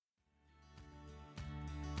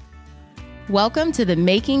Welcome to the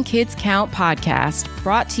Making Kids Count podcast,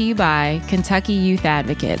 brought to you by Kentucky Youth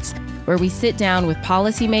Advocates, where we sit down with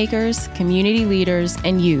policymakers, community leaders,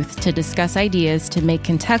 and youth to discuss ideas to make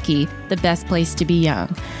Kentucky the best place to be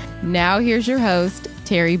young. Now here's your host,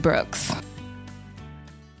 Terry Brooks.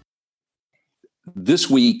 This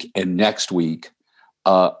week and next week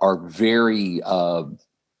are very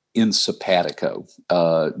in simpatico.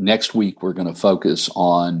 Next week, we're going to focus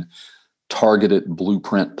on targeted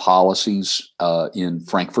blueprint policies in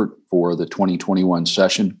Frankfort for the 2021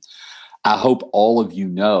 session. I hope all of you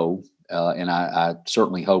know, and I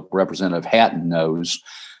certainly hope Representative Hatton knows,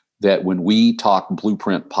 that when we talk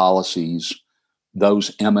blueprint policies,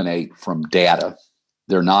 those emanate from data.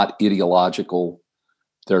 They're not ideological.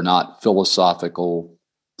 They're not philosophical.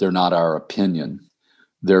 They're not our opinion.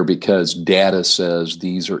 They're because data says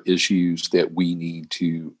these are issues that we need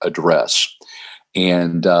to address.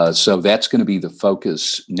 And so that's going to be the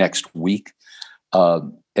focus next week.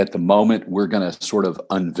 At the moment, we're going to sort of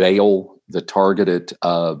unveil the targeted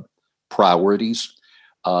priorities.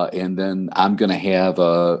 And then I'm going to have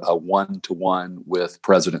a one-to-one with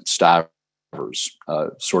President Stivers,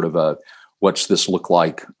 sort of a what's this look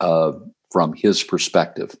like from his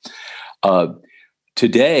perspective.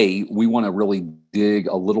 Today, we want to really dig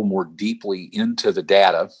a little more deeply into the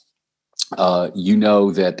data. You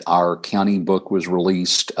know that our county book was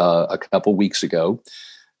released a couple weeks ago.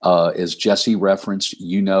 As Jesse referenced,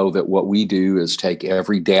 you know that what we do is take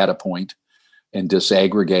every data point and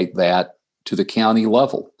disaggregate that to the county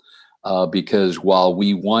level. Because while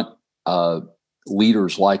we want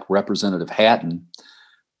leaders like Representative Hatton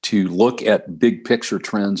to look at big picture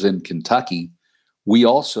trends in Kentucky, we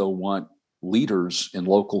also want leaders in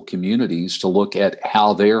local communities to look at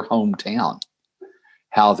how their hometown,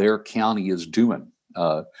 how their county is doing.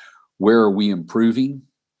 Where are we improving?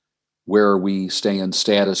 Where are we staying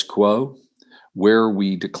status quo? Where are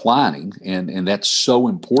we declining? And that's so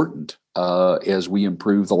important as we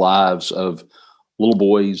improve the lives of little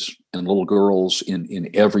boys and little girls in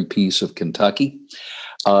every piece of Kentucky.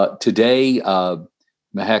 Today,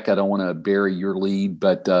 Mahek, I don't want to bury your lead,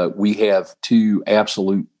 but we have two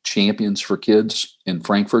absolute champions for kids in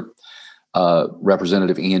Frankfort.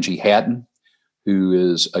 Representative Angie Hatton, who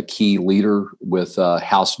is a key leader with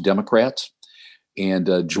House Democrats.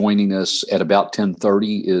 And joining us at about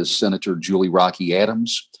 10:30 is Senator Julie Rocky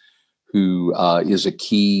Adams, who is a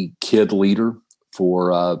key kid leader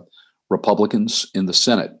for Republicans in the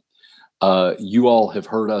Senate. You all have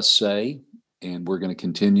heard us say, and we're going to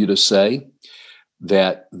continue to say,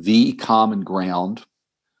 that the common ground,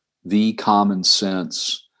 the common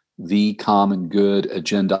sense, the common good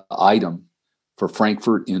agenda item for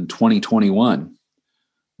Frankfort in 2021,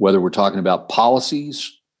 whether we're talking about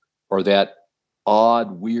policies or that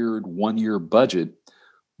odd, weird one-year budget,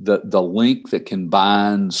 the link that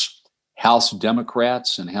combines House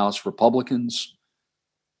Democrats and House Republicans,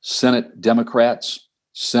 Senate Democrats,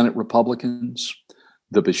 Senate Republicans,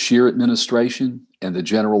 the Beshear administration, and the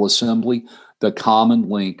General Assembly, the common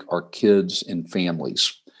link are kids and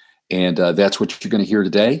families. And that's what you're going to hear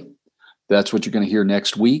today. That's what you're going to hear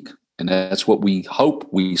next week. And that's what we hope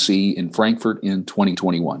we see in Frankfort in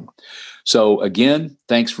 2021. So again,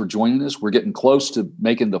 thanks for joining us. We're getting close to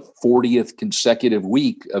making the 40th consecutive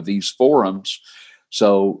week of these forums.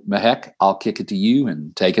 So Mahek, I'll kick it to you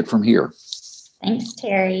and take it from here. Thanks,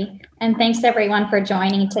 Terry. And thanks everyone for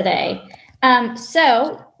joining today.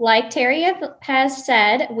 So like Terry has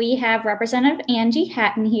said, we have Representative Angie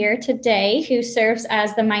Hatton here today, who serves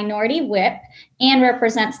as the minority whip and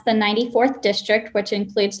represents the 94th district, which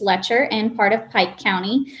includes Letcher and part of Pike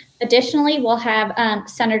County. Additionally, we'll have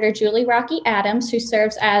Senator Julie Rocky Adams, who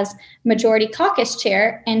serves as majority caucus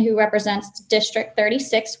chair and who represents District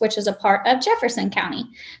 36, which is a part of Jefferson County.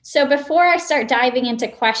 So before I start diving into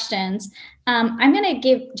questions,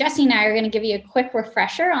 Jesse and I are going to give you a quick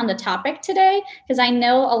refresher on the topic today, because I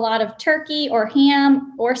know a lot of turkey or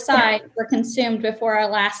ham or side were consumed before our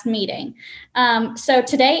last meeting. So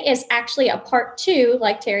today is actually a part two,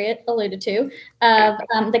 like Terry alluded to,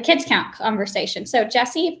 of the Kids Count conversation. So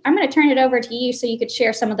Jesse, I'm going to turn it over to you so you could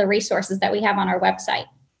share some of the resources that we have on our website.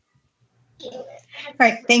 All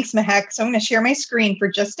right, thanks, Mahek. So I'm going to share my screen for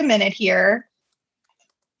just a minute here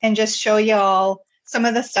and just show y'all some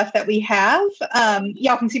of the stuff that we have.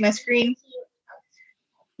 Y'all can see my screen.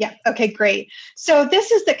 Yeah, okay, great. So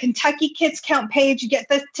this is the Kentucky Kids Count page. You get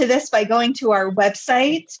to this by going to our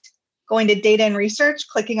website, going to data and research,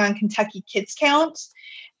 clicking on Kentucky Kids Count.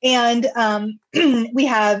 And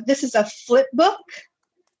this is a flip book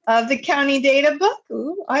of the county data book.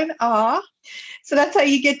 Ooh, I'm awe. So that's how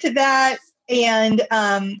you get to that. And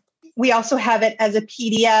we also have it as a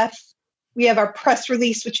PDF We have our press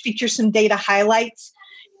release, which features some data highlights.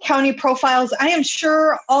 County profiles. I am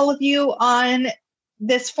sure all of you on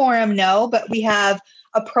this forum know, but we have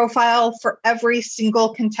a profile for every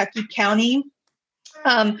single Kentucky county.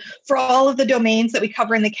 For all of the domains that we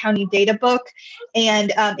cover in the county data book.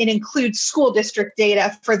 And it includes school district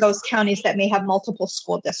data for those counties that may have multiple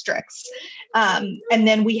school districts. And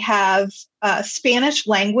then we have Spanish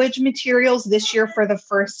language materials this year for the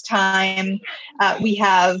first time. We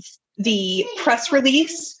have the press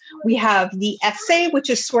release. We have the essay, which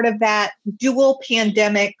is sort of that dual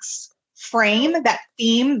pandemics frame, that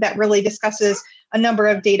theme that really discusses a number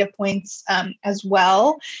of data points as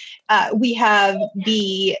well. We have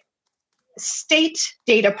the state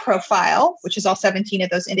data profile, which is all 17 of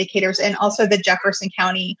those indicators, and also the Jefferson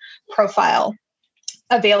County profile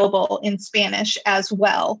available in Spanish as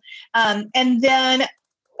well. And then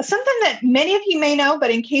something that many of you may know,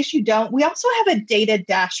 but in case you don't, we also have a data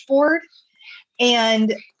dashboard.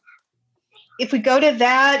 And if we go to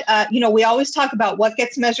that, we always talk about what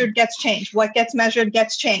gets measured gets changed, what gets measured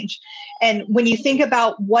gets changed. And when you think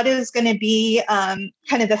about what is going to be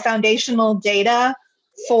kind of the foundational data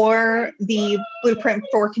for the Blueprint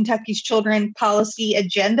for Kentucky's Children policy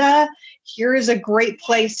agenda, here is a great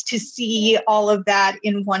place to see all of that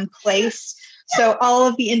in one place. So all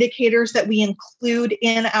of the indicators that we include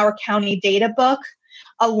in our county data book,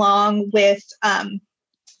 along with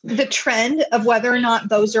the trend of whether or not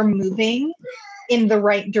those are moving in the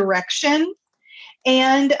right direction.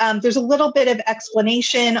 And there's a little bit of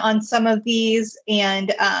explanation on some of these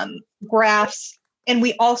and graphs. And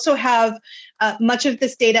we also have much of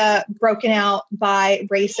this data broken out by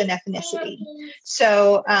race and ethnicity.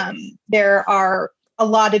 So there are a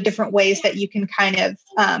lot of different ways that you can kind of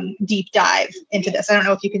deep dive into this. I don't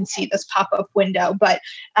know if you can see this pop-up window, but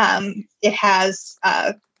it has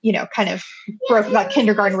kind of like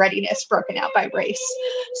kindergarten readiness broken out by race.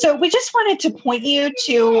 So we just wanted to point you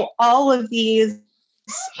to all of these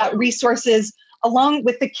resources along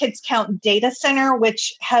with the Kids Count Data Center,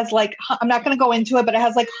 which has I'm not going to go into it, but it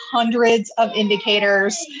has hundreds of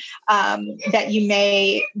indicators that you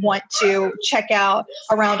may want to check out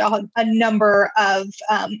around a number of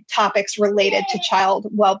topics related to child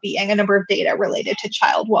well-being, a number of data related to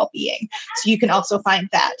child well-being. So you can also find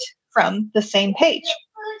that from the same page.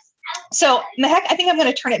 So, Mehek, I think I'm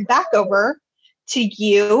going to turn it back over to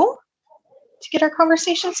you to get our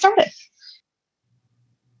conversation started.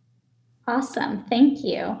 Awesome. Thank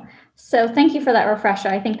you. So thank you for that refresher.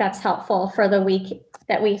 I think that's helpful for the week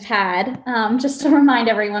that we've had, just to remind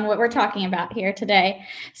everyone what we're talking about here today.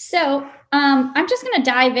 So I'm just going to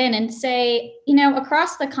dive in and say,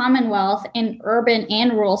 across the Commonwealth in urban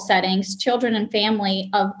and rural settings, children and family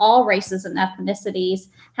of all races and ethnicities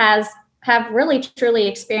have really truly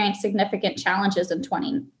experienced significant challenges in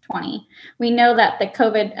 2020. We know that the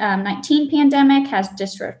COVID-19 pandemic has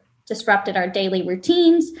disrupted our daily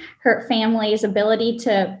routines, hurt families' ability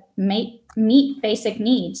to meet basic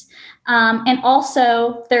needs. And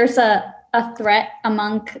also there's a threat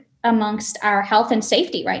amongst our health and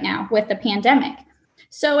safety right now with the pandemic.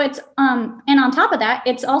 So it's, and on top of that,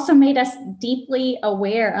 it's also made us deeply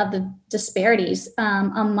aware of the disparities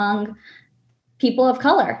among people of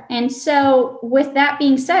color. And so with that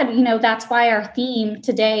being said, that's why our theme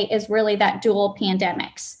today is really that dual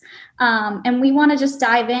pandemics. And we want to just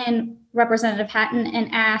dive in, Representative Hatton, and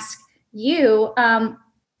ask you,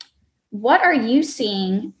 what are you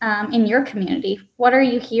seeing in your community? What are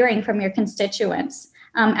you hearing from your constituents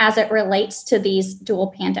as it relates to these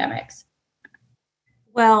dual pandemics?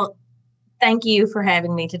 Well, thank you for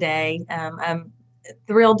having me today. I'm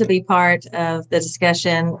thrilled to be part of the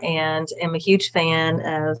discussion and am a huge fan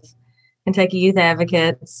of Kentucky Youth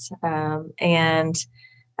Advocates and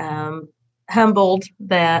humbled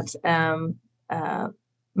that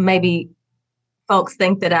maybe folks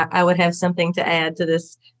think that I would have something to add to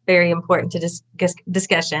this very important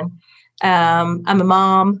discussion. I'm a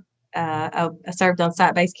mom. I served on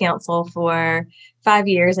site-based council for 5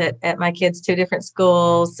 years at my kids' 2 different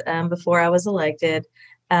schools before I was elected.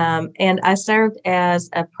 And I served as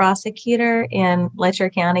a prosecutor in Letcher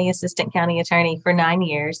County, assistant county attorney for 9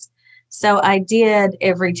 years. So I did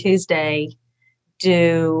every Tuesday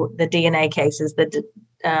do the DNA cases, the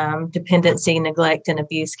dependency, neglect, and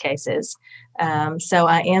abuse cases. So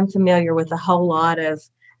I am familiar with a whole lot of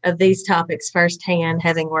these topics firsthand,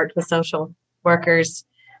 having worked with social workers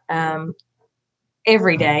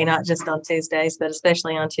every day, not just on Tuesdays, but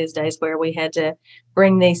especially on Tuesdays where we had to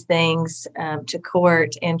bring these things to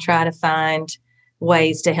court and try to find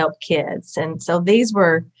ways to help kids. And so these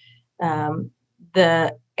were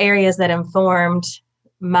the areas that informed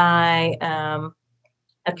my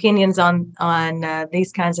opinions on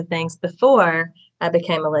these kinds of things before I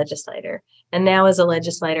became a legislator. And now as a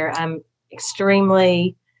legislator, I'm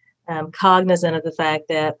extremely cognizant of the fact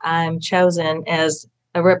that I'm chosen as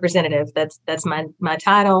a representative. That's my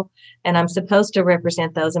title, and I'm supposed to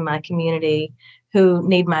represent those in my community who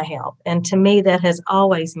need my help. And to me, that has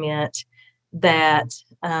always meant that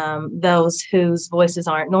those whose voices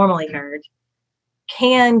aren't normally heard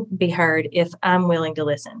can be heard if I'm willing to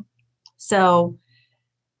listen. So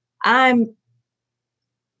I'm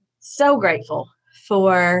so grateful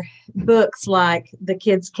for books like the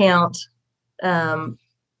Kids Count data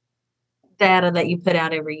that you put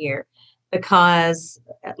out every year, because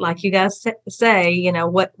like you guys say,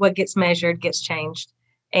 what gets measured gets changed.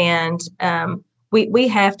 And we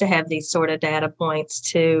have to have these sort of data points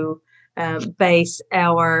to base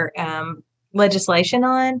our legislation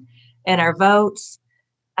on and our votes.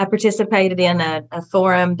 I participated in a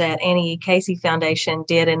forum that Annie Casey Foundation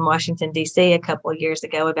did in Washington, D.C. a couple of years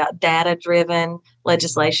ago about data-driven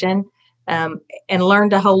legislation, and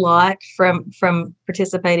learned a whole lot from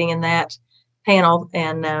participating in that panel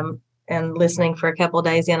and listening for a couple of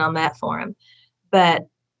days in on that forum. But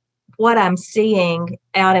what I'm seeing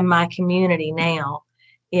out in my community now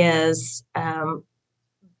is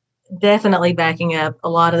definitely backing up a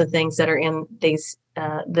lot of the things that are in these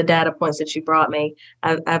the data points that you brought me.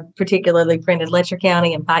 I've particularly printed Letcher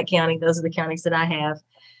County and Pike County. Those are the counties that I have,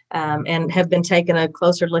 and have been taking a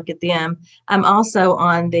closer look at them. I'm also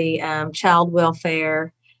on the Child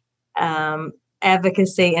Welfare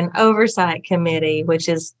Advocacy and Oversight Committee, which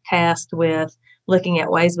is tasked with looking at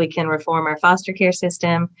ways we can reform our foster care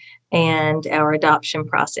system and our adoption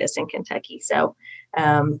process in Kentucky. So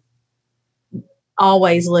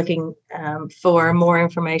always looking for more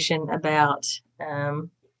information about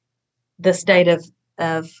the state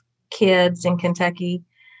of kids in Kentucky.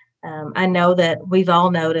 I know that we've all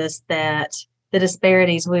noticed that the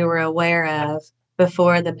disparities we were aware of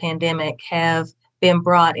before the pandemic have been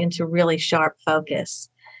brought into really sharp focus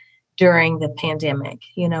during the pandemic.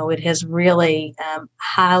 It has really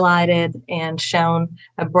highlighted and shown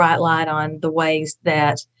a bright light on the ways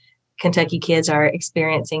that Kentucky kids are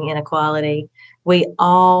experiencing inequality. We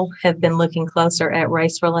all have been looking closer at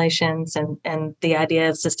race relations and the idea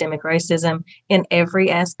of systemic racism in every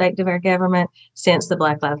aspect of our government since the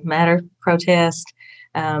Black Lives Matter protest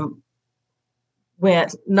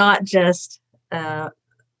went not just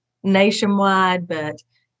nationwide, but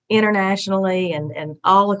internationally and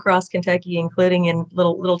all across Kentucky, including in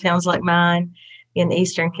little towns like mine in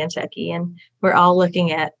eastern Kentucky. And we're all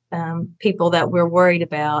looking at people that we're worried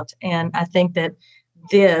about. And I think that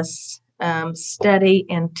this study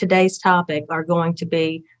and today's topic are going to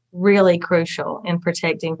be really crucial in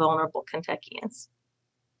protecting vulnerable Kentuckians.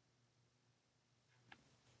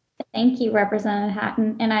 Thank you, Representative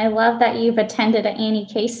Hatton. And I love that you've attended an Annie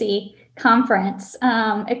Casey conference.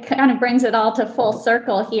 It kind of brings it all to full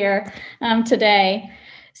circle here today.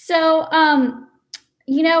 So,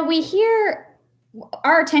 we hear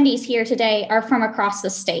our attendees here today are from across the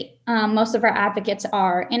state. Most of our advocates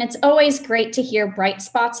are, and it's always great to hear bright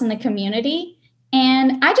spots in the community.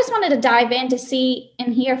 And I just wanted to dive in to see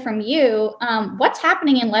and hear from you what's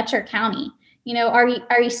happening in Letcher County. Are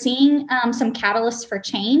you seeing some catalysts for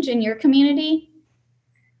change in your community?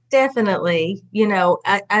 Definitely.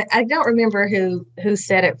 I don't remember who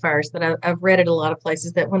said it first, but I've read it a lot of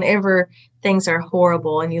places that whenever things are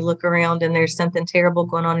horrible and you look around and there's something terrible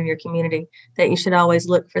going on in your community, that you should always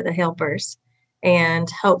look for the helpers. And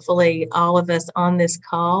hopefully all of us on this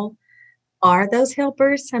call are those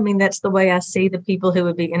helpers. I mean, that's the way I see the people who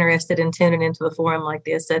would be interested in tuning into a forum like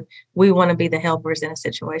this, that we want to be the helpers in a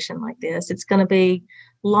situation like this. It's going to be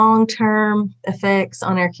long-term effects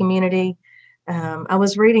on our community. I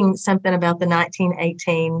was reading something about the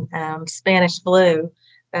 1918 Spanish flu,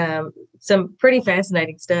 some pretty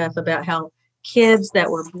fascinating stuff about how kids that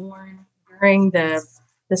were born during the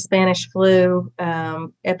Spanish flu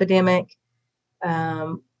epidemic,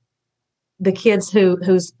 the kids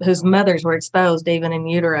whose mothers were exposed even in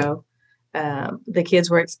utero, the kids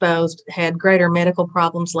were exposed, had greater medical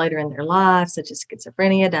problems later in their lives, such as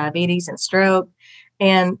schizophrenia, diabetes, and stroke.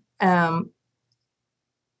 And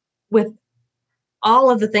with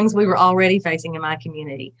all of the things we were already facing in my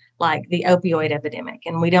community, like the opioid epidemic.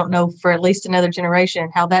 And we don't know for at least another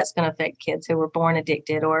generation how that's going to affect kids who were born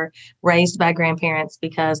addicted or raised by grandparents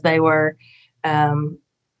because they were,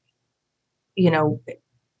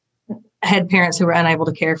 had parents who were unable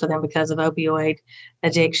to care for them because of opioid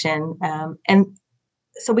addiction. And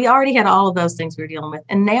so we already had all of those things we were dealing with.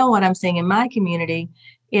 And now what I'm seeing in my community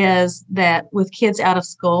is that with kids out of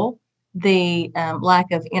school, the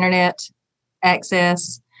lack of internet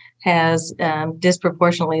access has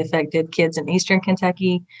disproportionately affected kids in Eastern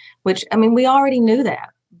Kentucky, which, I mean, we already knew that,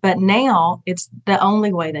 but now it's the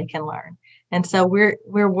only way they can learn. And so we're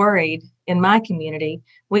worried in my community.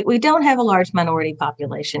 We don't have a large minority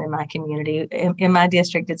population in my community. In my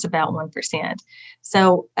district, it's about 1%.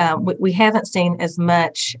 So we haven't seen as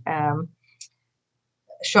much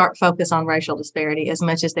sharp focus on racial disparity as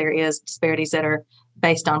much as there is disparities that are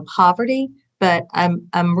based on poverty. But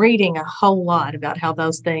I'm reading a whole lot about how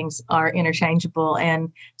those things are interchangeable.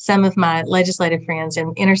 And some of my legislative friends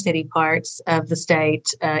in inner city parts of the state,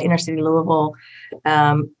 inner city Louisville,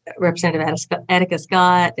 Representative Attica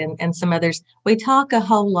Scott, and some others, we talk a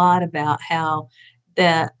whole lot about how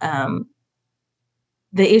the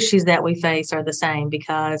issues that we face are the same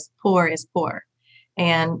because poor is poor.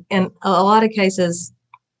 And in a lot of cases,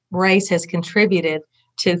 race has contributed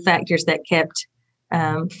to factors that kept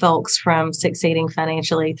folks from succeeding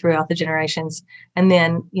financially throughout the generations. And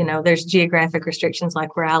then, there's geographic restrictions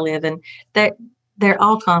like where I live, and that they're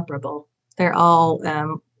all comparable. They're all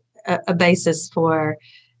a basis for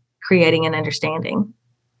creating an understanding.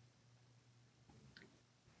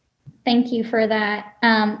 Thank you for that.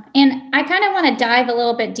 And I kind of want to dive a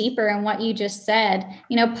little bit deeper in what you just said.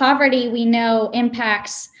 Poverty, we know,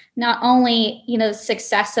 impacts not only, the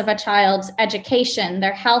success of a child's education,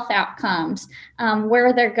 their health outcomes,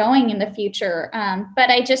 where they're going in the future. But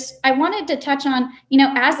I wanted to touch on,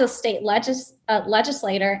 as a state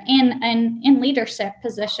legislator and in leadership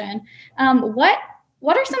position, what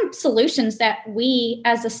are some solutions that we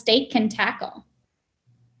as a state can tackle?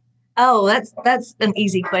 Oh, that's an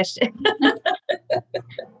easy question.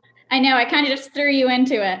 I know, I kind of just threw you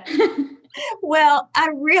into it. Well, I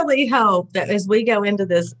really hope that as we go into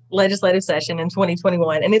this legislative session in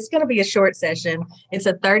 2021, and it's going to be a short session, it's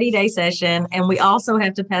a 30-day session, and we also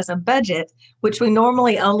have to pass a budget, which we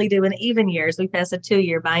normally only do in even years. We pass a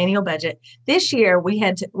 2-year biennial budget. This year, we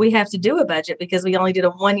have to do a budget because we only did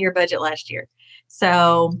a 1-year budget last year.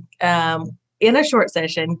 So in a short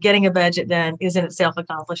session, getting a budget done is in itself an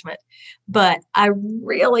accomplishment. But I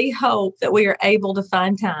really hope that we are able to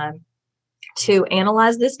find time to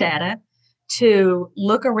analyze this data, to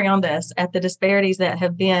look around us at the disparities that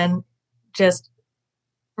have been just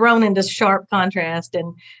thrown into sharp contrast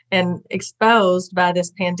and exposed by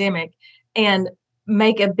this pandemic, and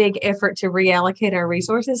make a big effort to reallocate our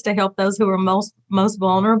resources to help those who are most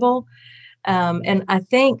vulnerable. And I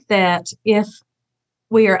think that if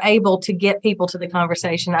we are able to get people to the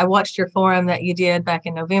conversation, I watched your forum that you did back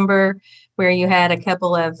in November, where you had a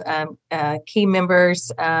couple of key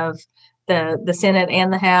members of the Senate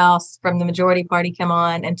and the House from the majority party come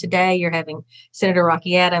on. And today you're having Senator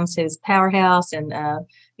Rocky Adams, who's powerhouse and, a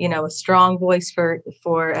strong voice for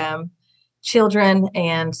children,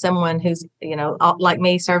 and someone who's, like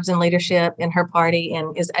me, serves in leadership in her party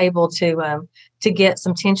and is able to get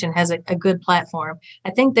some tension, has a good platform.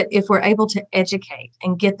 I think that if we're able to educate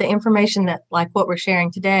and get the information that, like what we're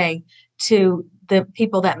sharing today, to the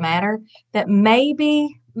people that matter, that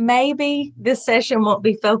maybe this session won't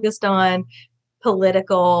be focused on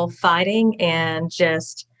political fighting and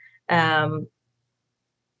just, I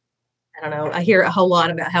don't know. I hear a whole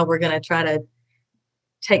lot about how we're going to try to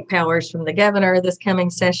take powers from the governor this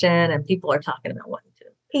coming session, and people are talking about wanting to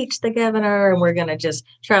impeach the governor, and we're going to just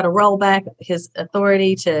try to roll back his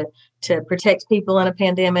authority to protect people in a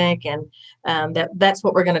pandemic, and that's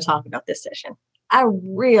what we're going to talk about this session. I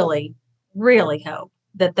really, really hope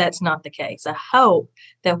that that's not the case. I hope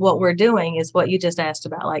that what we're doing is what you just asked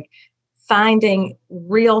about, like finding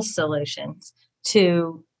real solutions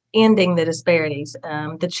to ending the disparities,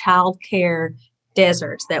 the child care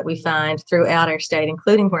deserts that we find throughout our state,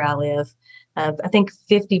 including where I live. I think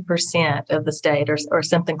 50% of the state or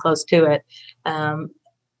something close to it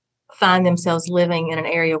find themselves living in an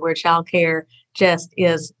area where child care just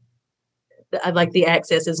is, like, the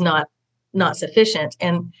access is not sufficient.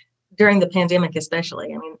 And during the pandemic,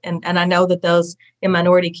 especially, I mean, and I know that those in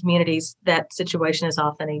minority communities, that situation is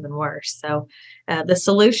often even worse. So the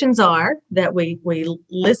solutions are that we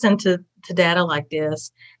listen to data like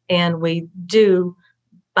this, and we do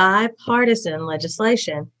bipartisan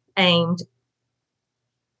legislation aimed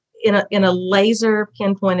in a laser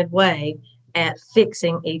pinpointed way at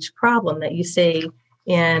fixing each problem that you see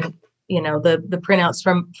in, the printouts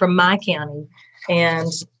from my county and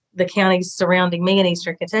the counties surrounding me in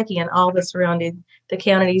Eastern Kentucky, and all the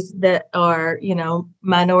counties that are,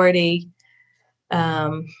 minority,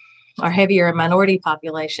 are heavier in minority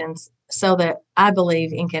populations, so that I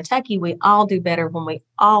believe in Kentucky, we all do better when we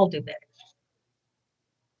all do better.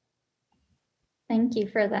 Thank you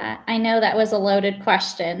for that. I know that was a loaded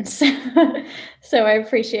question, so I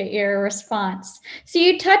appreciate your response. So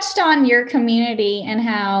you touched on your community and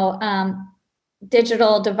how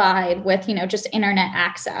digital divide with, just internet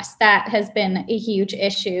access. That has been a huge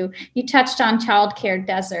issue. You touched on childcare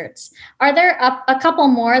deserts. Are there a couple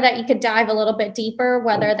more that you could dive a little bit deeper,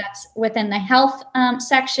 whether that's within the health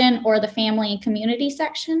section or the family and community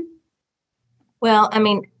section? Well, I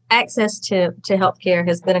mean, access to healthcare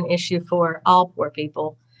has been an issue for all poor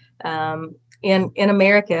people. In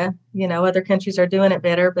America, other countries are doing it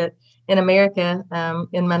better, but in America,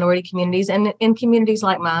 in minority communities and in communities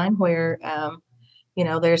like mine, where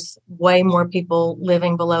there's way more people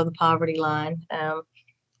living below the poverty line,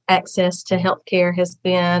 access to healthcare has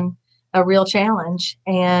been a real challenge,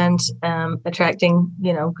 and attracting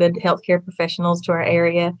good healthcare professionals to our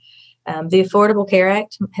area. The Affordable Care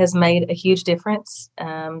Act has made a huge difference.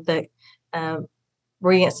 The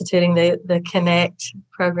reinstituting the Connect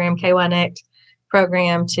program, KYNect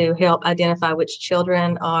program, to help identify which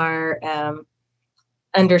children are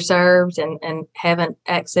underserved and haven't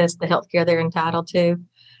accessed the health care they're entitled to.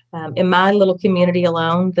 In my little community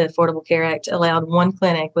alone, the Affordable Care Act allowed one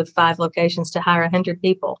clinic with 5 locations to hire 100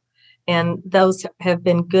 people. And those have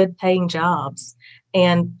been good paying jobs.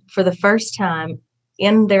 And for the first time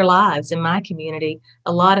in their lives, in my community,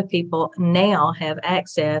 a lot of people now have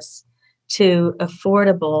access to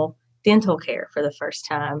affordable dental care for the first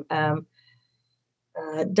time.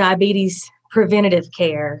 Diabetes preventative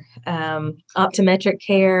care, optometric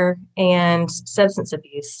care, and substance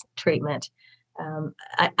abuse treatment.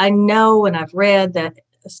 I know, and I've read that,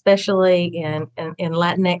 especially in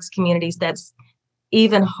Latinx communities, that's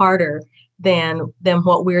even harder than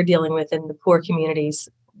what we're dealing with in the poor communities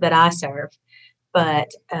that I serve.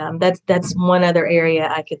 But that's one other area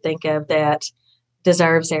I could think of that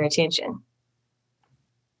deserves their attention.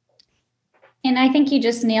 And I think you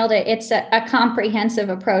just nailed it. It's a comprehensive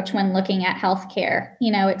approach when looking at healthcare.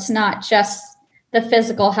 It's not just the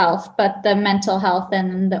physical health, but the mental health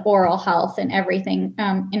and the oral health and everything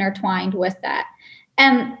intertwined with that.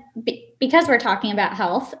 And because we're talking about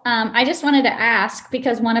health, I just wanted to ask,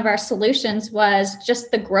 because one of our solutions was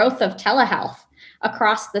just the growth of telehealth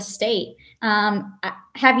across the state.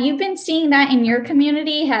 Have you been seeing that in your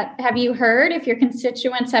community? Have you heard if your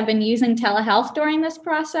constituents have been using telehealth during this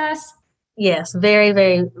process? Yes, very,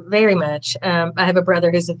 very, very much. I have a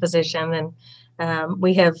brother who's a physician, and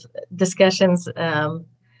we have discussions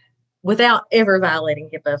without ever violating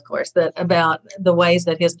HIPAA, of course, about the ways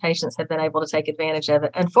that his patients have been able to take advantage of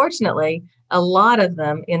it. Unfortunately, a lot of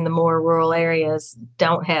them in the more rural areas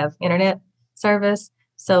don't have internet service,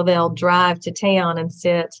 so they'll drive to town and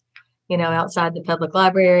sit, outside the public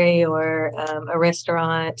library or a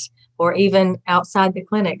restaurant, or even outside the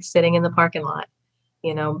clinic, sitting in the parking lot,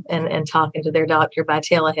 and talking to their doctor by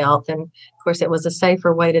telehealth. And of course, it was a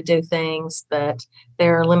safer way to do things, but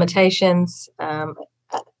there are limitations.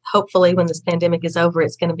 Hopefully, when this pandemic is over,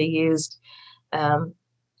 it's going to be used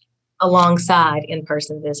alongside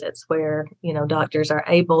in-person visits, where doctors are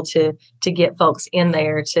able to get folks in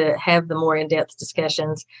there to have the more in-depth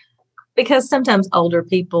discussions. Because sometimes older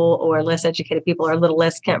people or less educated people are a little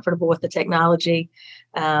less comfortable with the technology,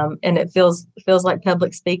 and it feels like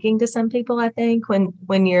public speaking to some people, I think,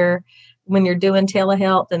 when you're doing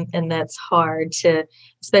telehealth, and that's hard to,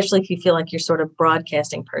 especially if you feel like you're sort of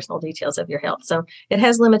broadcasting personal details of your health. So it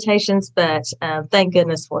has limitations, but thank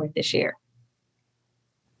goodness for it this year.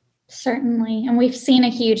 Certainly. And we've seen a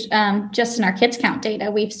huge, just in our kids count data,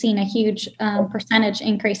 we've seen a huge percentage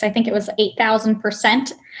increase. I think it was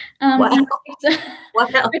 8,000%. Wow.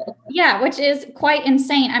 Wow. Yeah, which is quite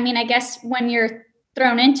insane. I mean, I guess when you're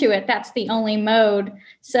thrown into it, that's the only mode.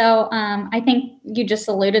 So I think you just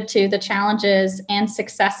alluded to the challenges and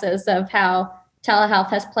successes of how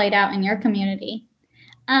telehealth has played out in your community.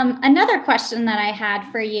 Another question that I had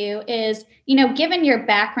for you is, given your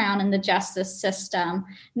background in the justice system,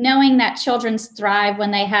 knowing that children thrive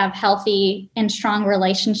when they have healthy and strong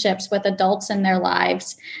relationships with adults in their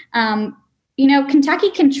lives,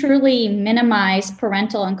 Kentucky can truly minimize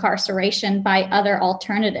parental incarceration by other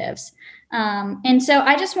alternatives. And so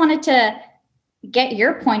I just wanted to get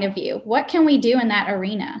your point of view. What can we do in that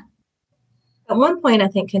arena? At one point, I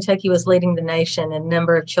think Kentucky was leading the nation in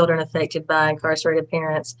number of children affected by incarcerated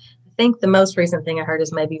parents. I think the most recent thing I heard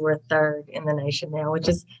is maybe we're third in the nation now, which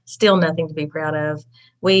is still nothing to be proud of.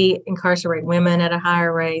 We incarcerate women at a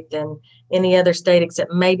higher rate than any other state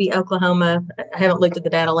except maybe Oklahoma. I haven't looked at the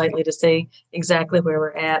data lately to see exactly where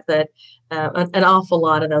we're at, but an awful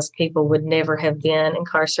lot of those people would never have been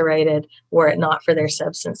incarcerated were it not for their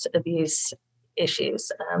substance abuse issues.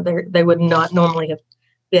 They would not normally have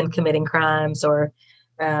been committing crimes or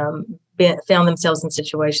found themselves in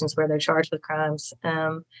situations where they're charged with crimes.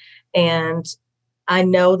 And I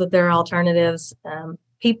know that there are alternatives.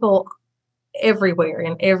 People everywhere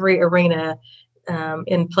in every arena,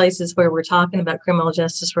 in places where we're talking about criminal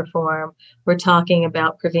justice reform, we're talking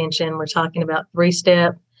about prevention, we're talking about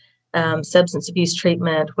 3-step substance abuse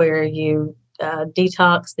treatment where you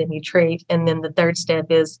detox, then you treat, and then the 3rd step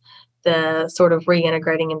is the sort of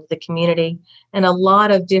reintegrating into the community. And a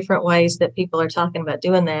lot of different ways that people are talking about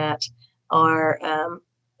doing that are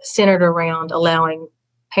centered around allowing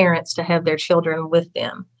parents to have their children with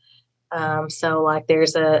them. So like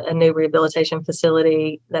there's a new rehabilitation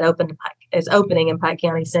facility that is opening in Pike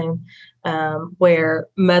County soon, where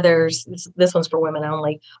mothers, this one's for women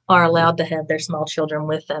only, are allowed to have their small children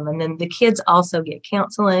with them. And then the kids also get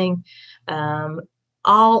counseling.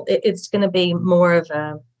 It's going to be more of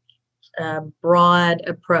a broad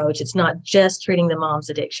approach. It's not just treating the mom's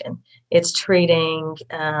addiction. It's treating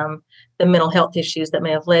the mental health issues that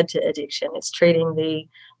may have led to addiction. It's treating the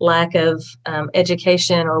lack of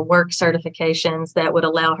education or work certifications that would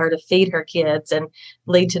allow her to feed her kids and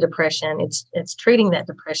lead to depression. It's treating that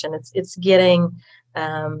depression. It's getting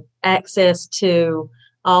access to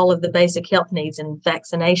all of the basic health needs and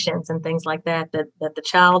vaccinations and things like that the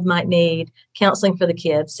child might need, counseling for the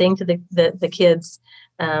kids, seeing to the kids'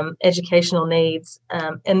 educational needs,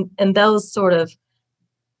 and those sort of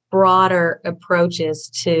broader approaches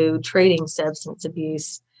to treating substance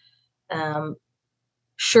abuse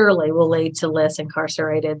surely will lead to less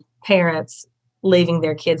incarcerated parents leaving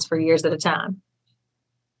their kids for years at a time.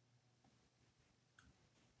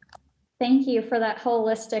 Thank you for that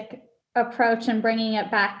holistic approach and bringing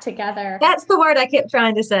it back together. That's the word I kept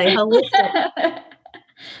trying to say, holistic.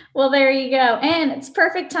 Well, there you go. And it's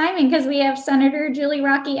perfect timing because we have Senator Julie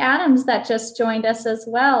Rocky Adams that just joined us as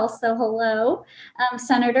well. So hello,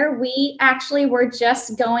 Senator. We actually were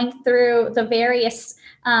just going through the various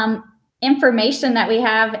information that we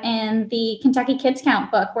have in the Kentucky Kids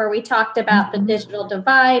Count book, where we talked about the digital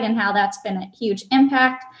divide and how that's been a huge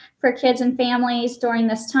impact for kids and families during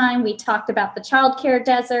this time. We talked about the childcare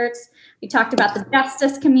deserts. We talked about the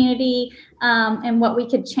justice community and what we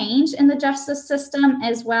could change in the justice system,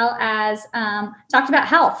 as well as talked about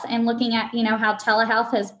health and looking at, how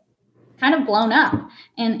telehealth has kind of blown up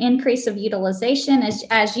and increase of utilization.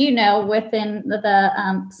 As you know, within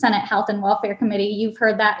the Senate Health and Welfare Committee, you've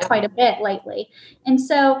heard that quite a bit lately. And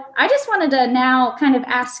so I just wanted to now kind of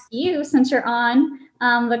ask you, since you're on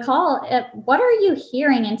the call, what are you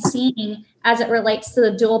hearing and seeing as it relates to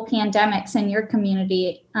the dual pandemics in your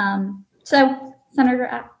community? So,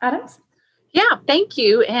 Senator Adams? Yeah, thank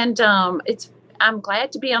you. And I'm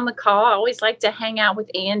glad to be on the call. I always like to hang out with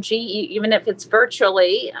Angie, even if it's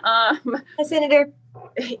virtually. Hi, Senator.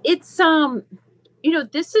 It's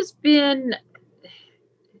this has been.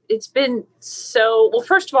 It's been so well.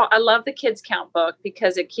 First of all, I love the Kids Count book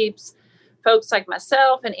because it keeps folks like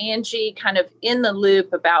myself and Angie kind of in the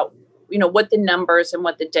loop about what the numbers and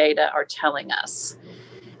what the data are telling us.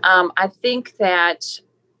 I think that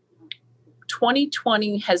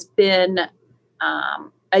 2020 has been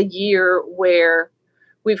a year where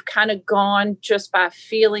we've kind of gone just by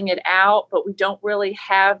feeling it out, but we don't really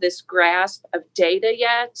have this grasp of data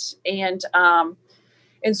yet.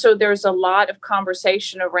 And so there's a lot of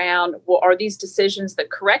conversation around, well, are these decisions the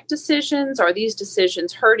correct decisions? Are these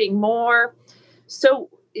decisions hurting more? So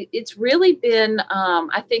it's really been,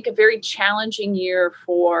 I think, a very challenging year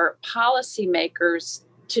for policymakers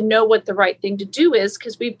to know what the right thing to do is,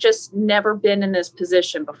 because we've just never been in this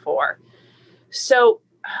position before. So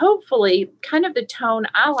hopefully, kind of the tone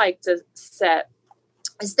I like to set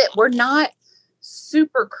is that we're not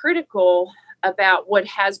super critical about what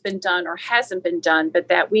has been done or hasn't been done, but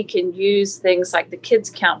that we can use things like the Kids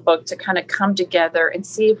Count book to kind of come together and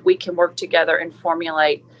see if we can work together and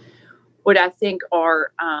formulate what I think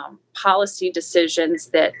are policy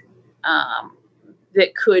decisions that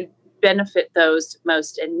could benefit those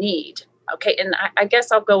most in need. Okay, and I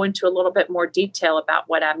guess I'll go into a little bit more detail about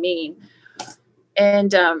what I mean.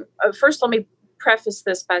 And first, let me preface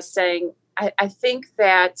this by saying I think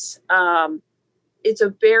that it's a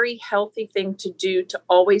very healthy thing to do to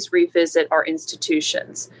always revisit our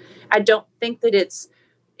institutions. I don't think that it's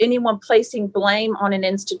anyone placing blame on an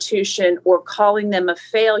institution or calling them a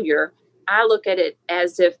failure. I look at it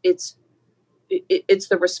as if it's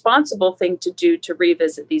the responsible thing to do to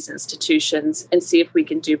revisit these institutions and see if we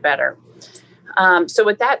can do better. So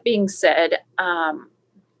with that being said,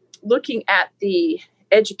 looking at the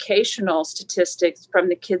educational statistics from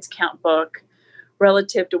the Kids Count book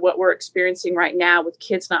relative to what we're experiencing right now with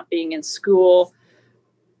kids not being in school,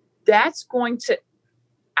 that's going to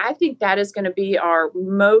I think that is going to be our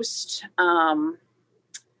most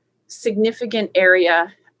significant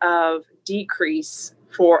area of decrease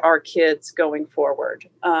for our kids going forward.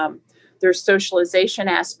 There's socialization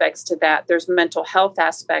aspects to that. There's mental health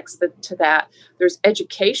aspects to that. There's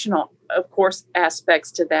educational, of course,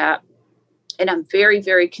 aspects to that. And I'm very,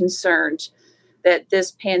 very concerned that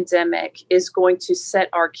this pandemic is going to set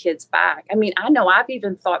our kids back. I mean, I know I've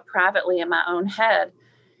even thought privately in my own head,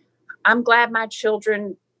 I'm glad my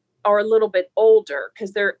children are a little bit older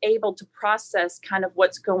because they're able to process kind of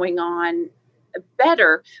what's going on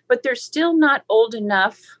better, but they're still not old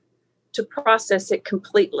enough to process it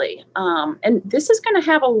completely. And this is going to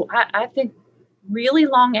have I think, really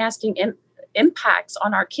long-lasting impacts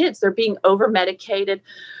on our kids. They're being over-medicated.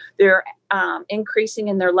 They're increasing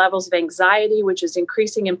in their levels of anxiety, which is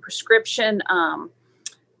increasing in prescription,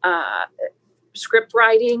 script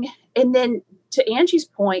writing. And then to Angie's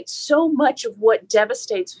point, so much of what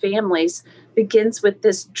devastates families begins with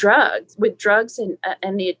drugs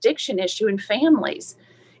and the addiction issue in families.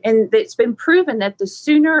 And it's been proven that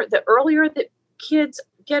the earlier that kids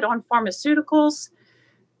get on pharmaceuticals,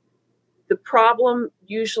 the problem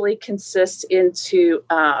usually consists into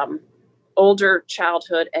older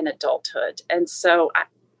childhood and adulthood. And so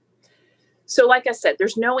like I said,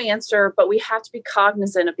 there's no answer, but we have to be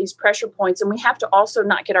cognizant of these pressure points. And we have to also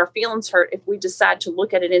not get our feelings hurt if we decide to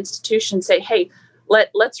look at an institution and say, hey,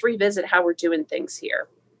 let's revisit how we're doing things here.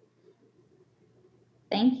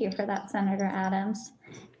 Thank you for that, Senator Adams.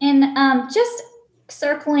 And just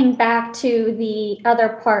circling back to the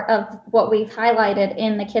other part of what we've highlighted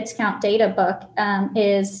in the Kids Count data book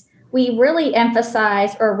is we really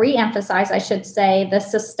emphasize, or re-emphasize, I should say, the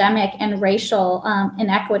systemic and racial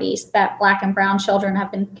inequities that Black and Brown children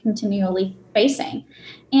have been continually facing.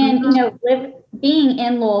 And, being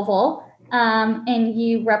in Louisville and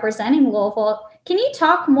you representing Louisville, can you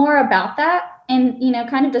talk more about that and,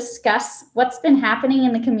 kind of discuss what's been happening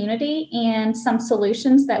in the community and some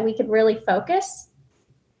solutions that we could really focus?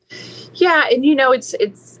 Yeah. And,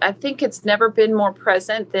 I think it's never been more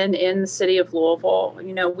present than in the city of Louisville.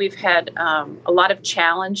 We've had a lot of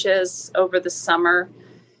challenges over the summer.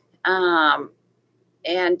 And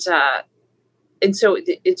so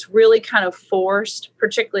it's really kind of forced,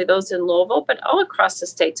 particularly those in Louisville, but all across the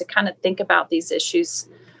state, to kind of think about these issues.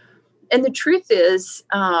 And the truth is,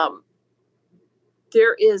 the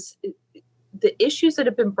issues that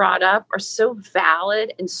have been brought up are so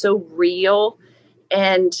valid and so real.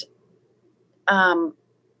 And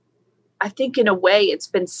I think in a way it's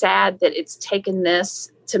been sad that it's taken this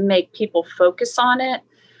to make people focus on it.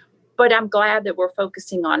 But I'm glad that we're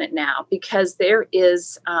focusing on it now, because there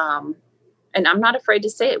is, and I'm not afraid to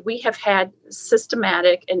say it, we have had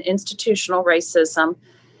systematic and institutional racism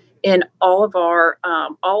in all of our,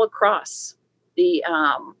 all across the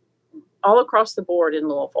board in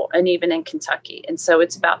Louisville and even in Kentucky. And so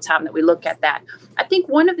it's about time that we look at that. I think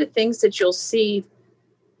one of the things that you'll see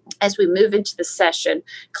as we move into the session,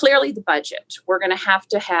 clearly the budget, we're going to have,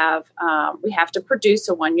 we have to produce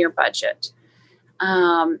a 1-year budget.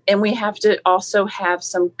 And we have to also have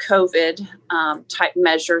some COVID type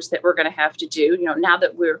measures that we're going to have to do. Now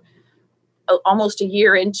that we're almost a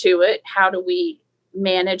year into it, how do we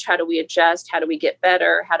manage? How do we adjust? How do we get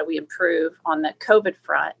better? How do we improve on the COVID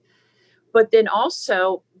front? But then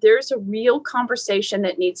also there's a real conversation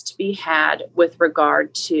that needs to be had with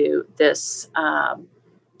regard to this,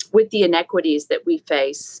 with the inequities that we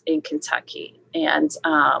face in Kentucky. And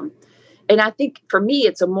I think for me,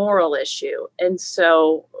 it's a moral issue. And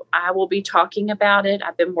so I will be talking about it.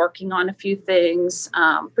 I've been working on a few things,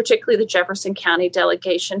 particularly the Jefferson County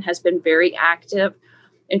delegation has been very active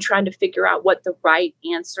in trying to figure out what the right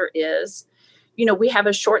answer is. We have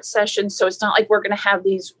a short session, so it's not like we're going to have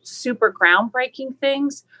these super groundbreaking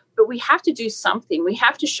things, but we have to do something. We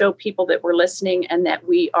have to show people that we're listening and that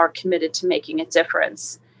we are committed to making a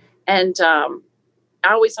difference. And I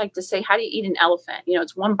always like to say, how do you eat an elephant?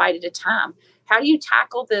 It's one bite at a time. How do you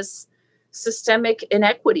tackle this systemic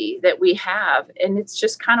inequity that we have? And it's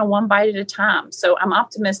just kind of one bite at a time. So I'm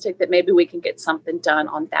optimistic that maybe we can get something done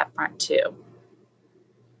on that front too.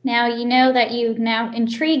 Now, that you've now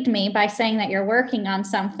intrigued me by saying that you're working on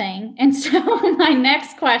something. And so my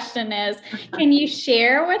next question is, can you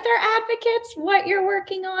share with our advocates what you're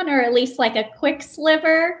working on, or at least like a quick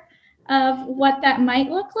sliver of what that might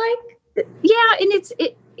look like? Yeah. And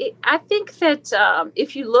I think that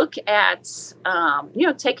if you look at,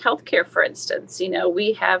 take healthcare, for instance,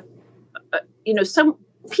 we have, some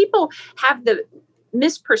people have the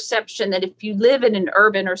misperception that if you live in an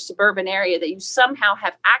urban or suburban area, that you somehow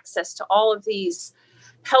have access to all of these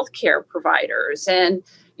healthcare providers. And,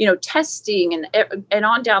 testing and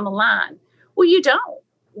on down the line. Well, you don't.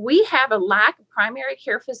 We have a lack of primary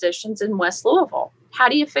care physicians in West Louisville. How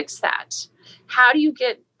do you fix that? How do you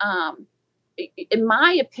get, in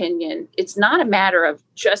my opinion, it's not a matter of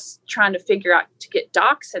just trying to figure out to get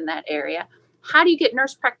docs in that area. How do you get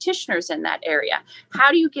nurse practitioners in that area?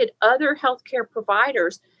 How do you get other healthcare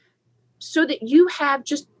providers so that you have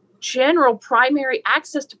just general primary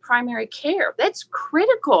access to primary care? That's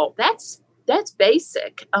critical. That's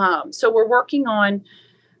basic. So we're working on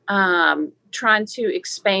trying to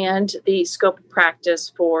expand the scope of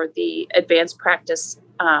practice for the advanced practice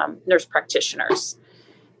nurse practitioners.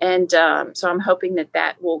 And so I'm hoping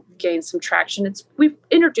that will gain some traction. We've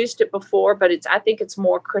introduced it before, but I think it's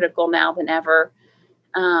more critical now than ever.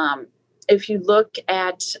 If you look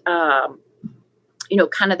at, kind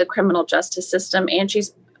of the criminal justice system,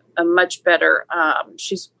 Angie's a much better,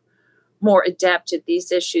 she's more adept at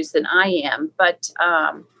these issues than I am, but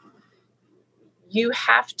you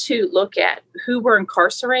have to look at who we're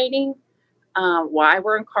incarcerating, why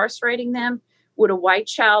we're incarcerating them. Would a white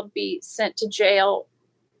child be sent to jail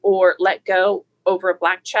or let go over a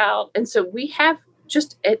black child? And so we have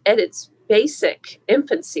just at its basic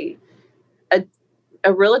infancy,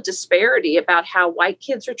 a real disparity about how white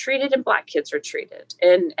kids are treated and black kids are treated.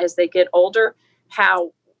 And as they get older,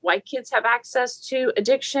 how white kids have access to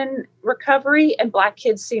addiction recovery and black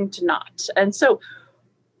kids seem to not. And so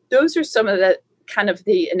those are some of the kind of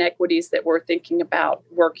the inequities that we're thinking about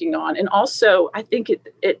working on. And also, I think at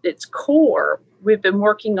its core, we've been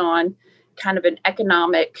working on kind of an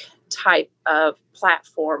economic type of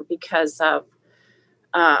platform because of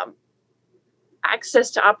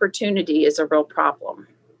access to opportunity is a real problem.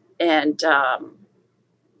 And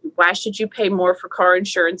why should you pay more for car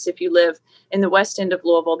insurance if you live in the west end of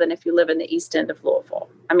Louisville than if you live in the east end of Louisville?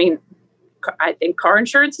 I mean, I think car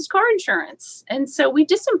insurance is car insurance. And so we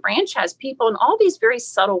disenfranchise people in all these very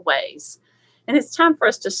subtle ways. And it's time for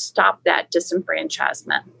us to stop that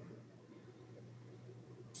disenfranchisement.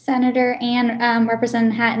 Senator and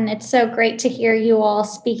Representative Hatton, it's so great to hear you all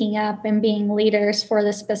speaking up and being leaders for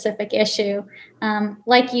this specific issue.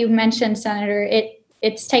 Like you mentioned, Senator,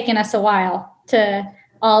 it's taken us a while to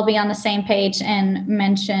all be on the same page and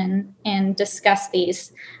mention and discuss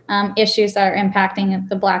these issues that are impacting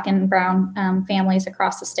the Black and Brown families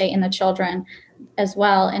across the state and the children as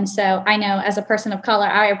well. And so I know as a person of color,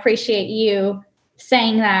 I appreciate you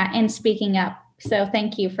saying that and speaking up. So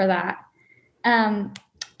thank you for that.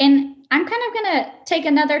 And I'm kind of going to take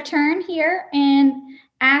another turn here and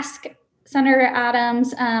ask Senator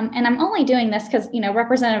Adams, and I'm only doing this because,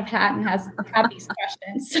 Representative Hatton has these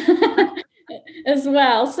questions as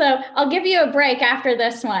well. So I'll give you a break after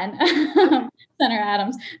this one, Senator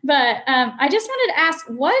Adams. But I just wanted to ask,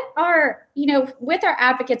 what are, with our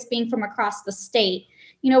advocates being from across the state,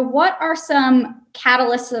 what are some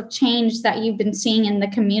catalysts of change that you've been seeing in the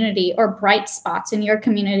community or bright spots in your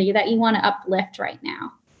community that you want to uplift right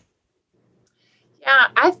now? Yeah,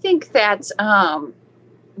 I think that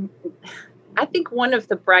I think one of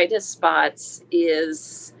the brightest spots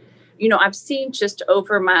is, I've seen just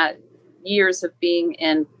over my years of being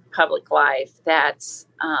in public life that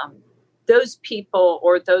those people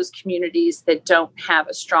or those communities that don't have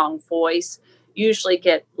a strong voice usually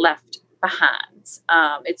get left behind.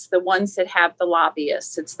 It's the ones that have the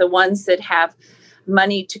lobbyists. It's the ones that have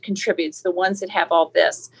money to contribute. It's the ones that have all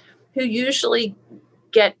this who usually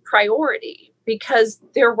get priority because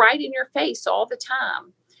they're right in your face all the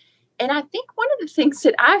time. And I think one of the things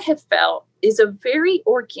that I have felt is a very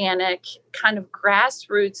organic kind of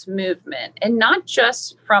grassroots movement, and not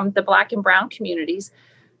just from the Black and Brown communities,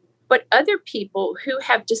 but other people who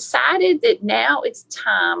have decided that now it's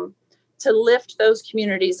time to lift those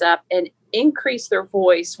communities up and increase their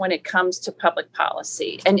voice when it comes to public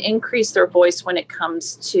policy and increase their voice when it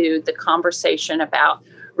comes to the conversation about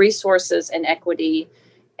resources and equity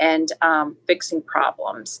and fixing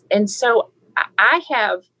problems. And so I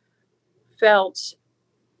have felt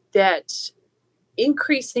that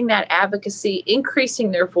increasing that advocacy, increasing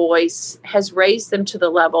their voice has raised them to the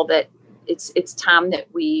level that it's time that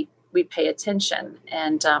we pay attention.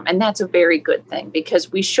 And that's a very good thing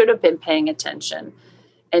because we should have been paying attention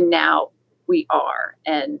and now we are.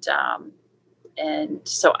 And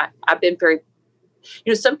so I've been very,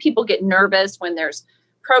 some people get nervous when there's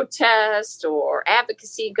protest or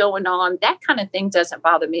advocacy going on. That kind of thing doesn't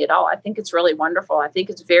bother me at all. I think it's really wonderful. I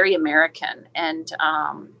think it's very American. And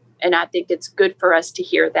I think it's good for us to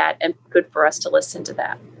hear that and good for us to listen to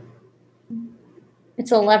that.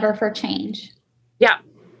 It's a lever for change. Yeah.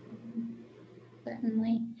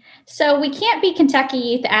 Certainly. So we can't be Kentucky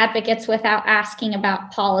Youth Advocates without asking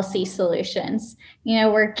about policy solutions.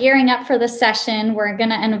 We're gearing up for the session. We're going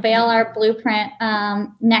to unveil our blueprint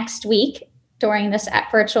next week during this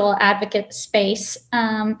virtual advocate space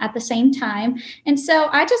at the same time. And so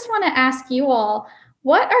I just want to ask you all,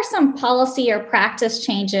 what are some policy or practice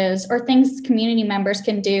changes or things community members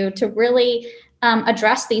can do to really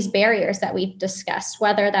address these barriers that we've discussed,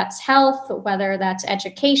 whether that's health, whether that's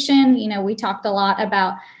education? We talked a lot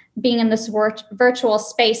about being in this virtual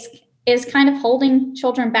space is kind of holding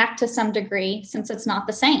children back to some degree since it's not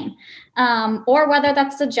the same, or whether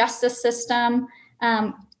that's the justice system.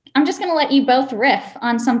 I'm just going to let you both riff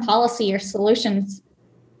on some policy or solutions.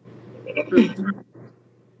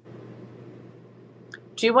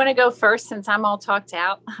 Do you want to go first since I'm all talked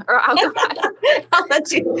out? Or I'll go back. I'll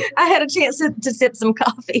let you. I had a chance to sip some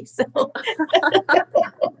coffee. So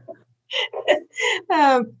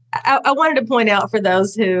I wanted to point out for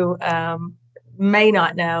those who may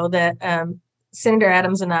not know that Senator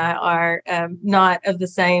Adams and I are not of the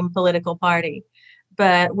same political party,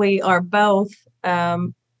 but we are both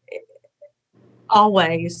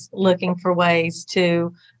always looking for ways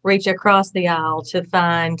to reach across the aisle to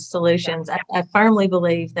find solutions. I firmly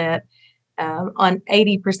believe that on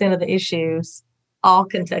 80% of the issues, all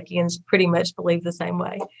Kentuckians pretty much believe the same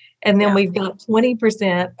way. And then we've got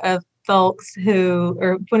 20% of folks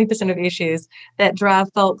or 20% of issues that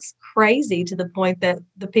drive folks crazy to the point that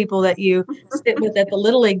the people that you sit with at the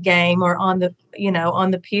Little League game or on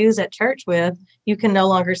the pews at church with, you can no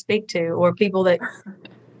longer speak to, or people that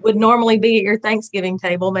would normally be at your Thanksgiving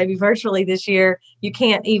table, maybe virtually this year, you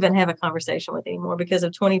can't even have a conversation with anymore because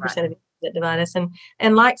of 20% of it that divide us.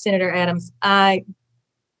 And like Senator Adams, I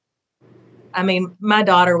mean, my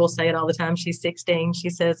daughter will say it all the time. She's 16. She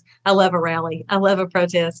says, I love a rally. I love a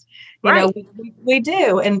protest. We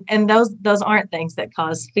do. And those aren't things that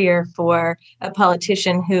cause fear for a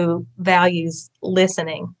politician who values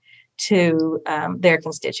listening to their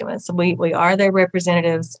constituents. We are their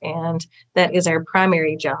representatives, and that is our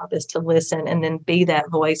primary job, is to listen and then be that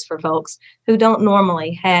voice for folks who don't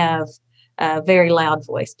normally have a very loud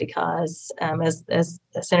voice because, as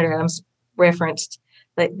Senator Adams referenced,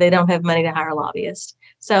 they don't have money to hire a lobbyist.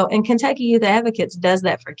 So, and Kentucky Youth Advocates does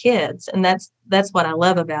that for kids, and that's what I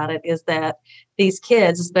love about it, is that these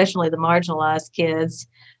kids, especially the marginalized kids,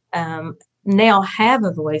 now have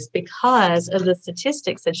a voice because of the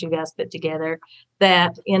statistics that you guys put together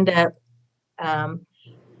that end up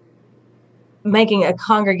making a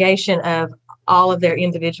congregation of all of their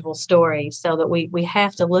individual stories, so that we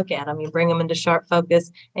have to look at them. You bring them into sharp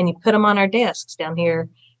focus and you put them on our desks down here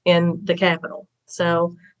in the Capitol.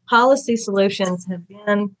 So policy solutions have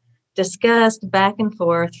been discussed back and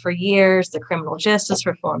forth for years: the criminal justice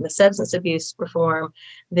reform, the substance abuse reform,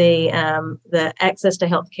 the access to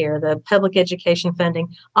health care, the public education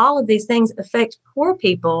funding. All of these things affect poor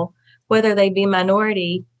people, whether they be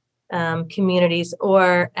minority communities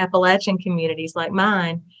or Appalachian communities like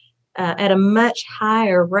mine, at a much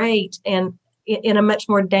higher rate and in a much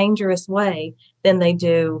more dangerous way than they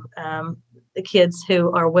do the kids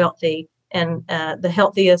who are wealthy and the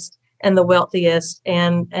healthiest and the wealthiest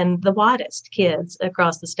and the whitest kids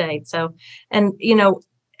across the state. So, and,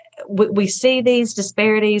 we see these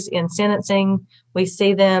disparities in sentencing. We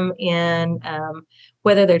see them in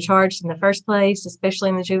whether they're charged in the first place, especially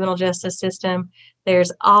in the juvenile justice system.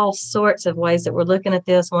 There's all sorts of ways that we're looking at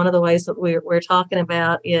this. One of the ways that we're talking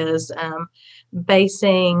about is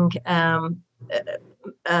basing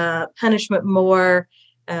punishment more,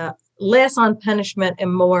 less on punishment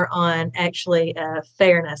and more on actually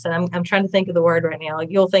fairness. And I'm trying to think of the word right now.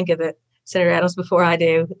 You'll think of it, Senator Adams, before I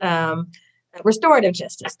do. Restorative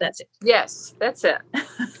justice. That's it. Yes, that's it.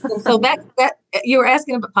 So that you were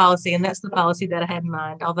asking about policy, and that's the policy that I had in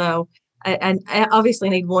mind. Although I obviously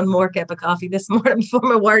need one more cup of coffee this morning before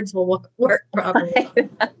my words will work properly.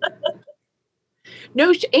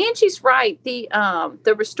 No, Angie's right.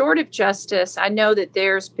 The restorative justice. I know that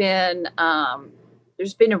there's been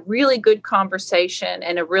a really good conversation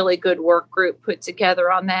and a really good work group put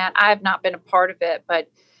together on that. I have not been a part of it, but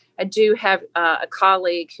I do have a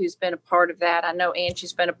colleague who's been a part of that. I know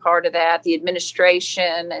Angie's been a part of that, the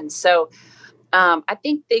administration. And so I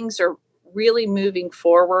think things are really moving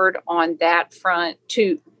forward on that front.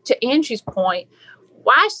 To Angie's point,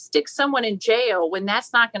 why stick someone in jail when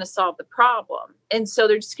that's not going to solve the problem? And so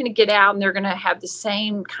they're just going to get out and they're going to have the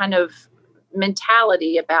same kind of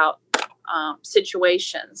mentality about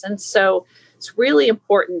situations. And so it's really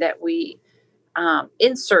important that we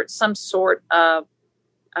insert some sort of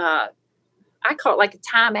I call it like a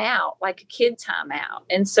timeout, like a kid timeout.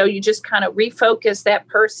 And so you just kind of refocus that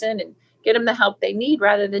person and get them the help they need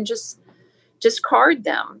rather than just discard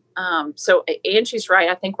them. So Angie's right.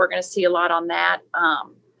 I think we're going to see a lot on that.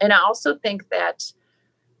 And I also think that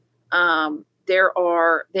there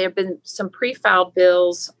have been some pre-filed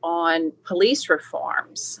bills on police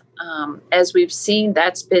reforms. As we've seen,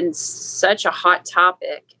 that's been such a hot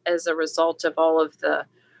topic as a result of all of the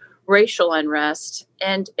racial unrest,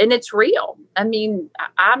 and it's real. I mean,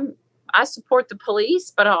 I support the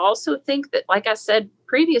police, but I also think that, like I said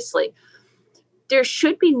previously, there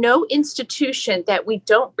should be no institution that we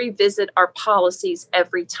don't revisit our policies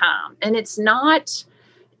every time. And it's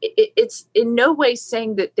in no way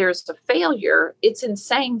saying that there's a failure. It's in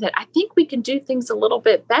saying that I think we can do things a little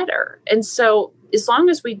bit better. And so as long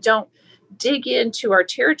as we don't dig into our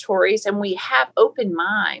territories and we have open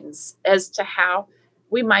minds as to how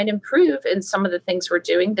we might improve in some of the things we're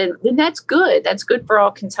doing, then that's good. That's good for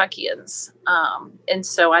all Kentuckians. And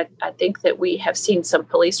so I think that we have seen some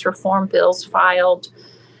police reform bills filed,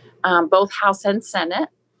 both House and Senate.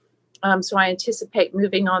 So I anticipate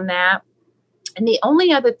moving on that. And the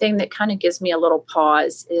only other thing that kind of gives me a little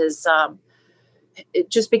pause is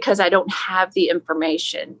just because I don't have the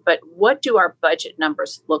information, but what do our budget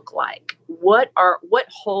numbers look like? What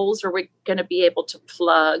holes are we going to be able to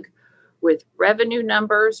plug with revenue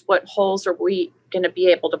numbers? What holes are we going to be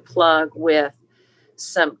able to plug with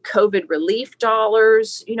some COVID relief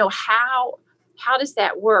dollars? How does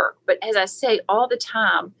that work? But as I say all the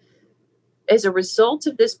time, as a result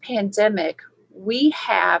of this pandemic, we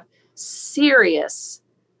have serious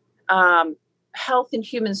health and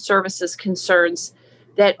human services concerns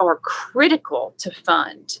that are critical to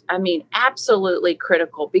fund. I mean, absolutely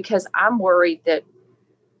critical, because I'm worried that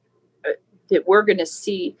we're going to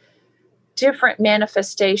see different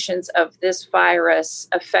manifestations of this virus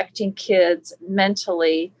affecting kids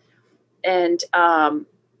mentally and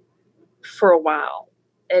for a while.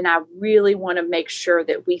 And I really want to make sure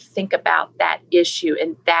that we think about that issue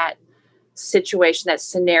and that situation, that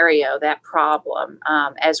scenario, that problem,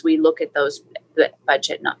 as we look at those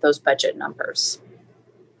budget numbers.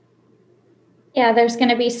 Yeah, there's going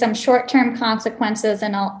to be some short-term consequences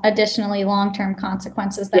and additionally long-term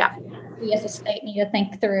consequences that we as a state need to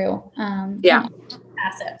think through.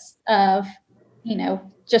 Assets of,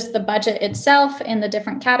 just the budget itself in the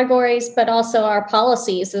different categories, but also our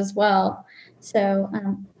policies as well. So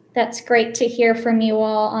that's great to hear from you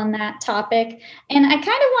all on that topic. And I kind of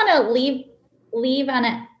want to leave on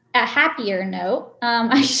a happier note,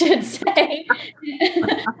 I should say,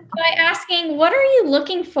 by asking, what are you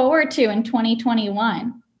looking forward to in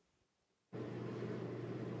 2021?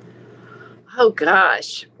 Oh,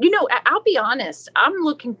 gosh. I'll be honest. I'm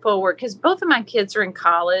looking forward because both of my kids are in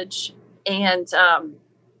college, and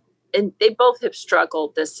they both have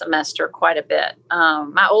struggled this semester quite a bit.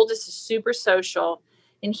 My oldest is super social,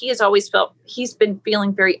 and he has always felt he's been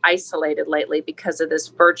feeling very isolated lately because of this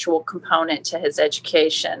virtual component to his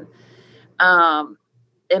education. And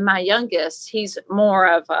my youngest, he's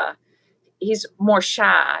more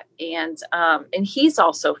shy, and he's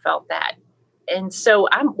also felt that. And so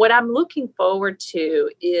what I'm looking forward to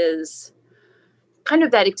is kind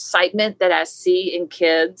of that excitement that I see in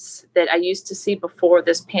kids that I used to see before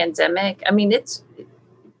this pandemic. I mean,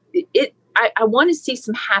 I want to see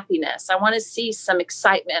some happiness. I want to see some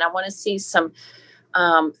excitement. I want to see some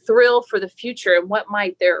thrill for the future and what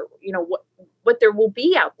there will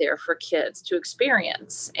be out there for kids to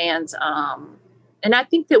experience. And I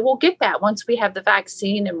think that we'll get that once we have the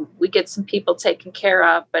vaccine and we get some people taken care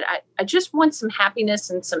of. But I just want some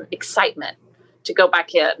happiness and some excitement to go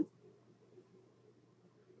back in.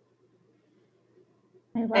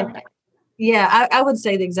 I love that. Yeah, I would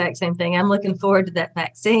say the exact same thing. I'm looking forward to that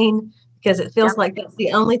vaccine because it feels like that's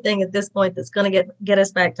the only thing at this point that's going to get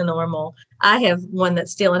us back to normal. I have one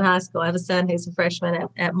that's still in high school. I have a son who's a freshman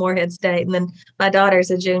at Morehead State, and then my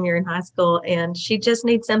daughter's a junior in high school, and she just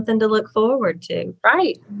needs something to look forward to.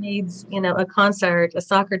 Right. She needs, a concert, a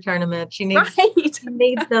soccer tournament. She needs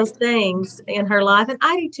those things in her life, and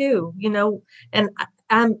I do too. And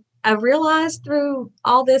I realized through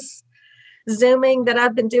all this Zooming that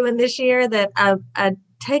I've been doing this year that I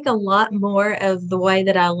take a lot more of the way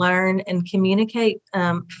that I learn and communicate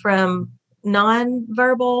from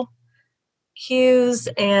nonverbal cues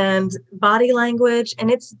and body language.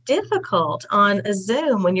 And it's difficult on a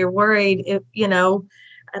Zoom when you're worried, I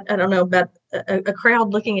don't know about a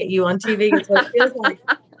crowd looking at you on TV. Is what it feels like.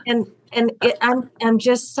 I'm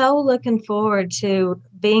just so looking forward to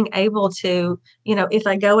being able to, if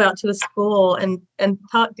I go out to a school and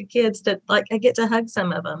talk to kids, that I get to hug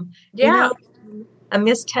some of them. Yeah. I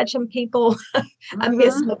miss touching people. I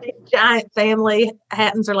miss my big giant family.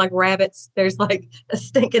 Hattons are like rabbits. There's like a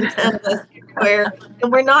stinking ton of us everywhere. And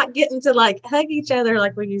we're not getting to like hug each other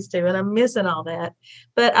like we used to. And I'm missing all that.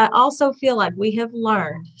 But I also feel like we have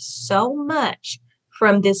learned so much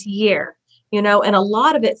from this year, and a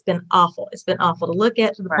lot of it's been awful. It's been awful to look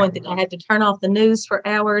at, to the point that I had to turn off the news for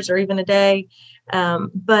hours or even a day.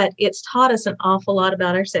 But it's taught us an awful lot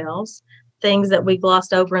about ourselves. Things that we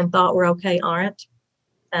glossed over and thought were okay aren't,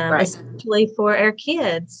 especially for our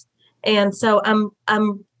kids. And so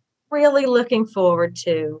I'm really looking forward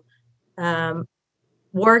to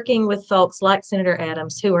working with folks like Senator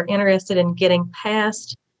Adams who are interested in getting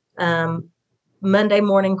past Monday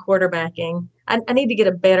morning quarterbacking. I need to get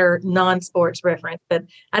a better non-sports reference, but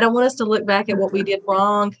I don't want us to look back at what we did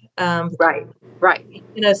wrong. Right.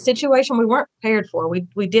 In a situation we weren't prepared for.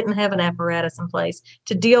 We didn't have an apparatus in place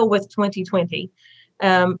to deal with 2020.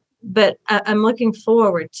 But I'm looking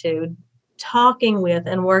forward to talking with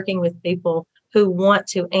and working with people who want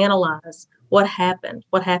to analyze what happened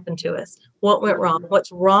to us, what went wrong,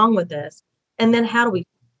 what's wrong with us, and then how do we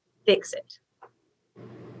fix it?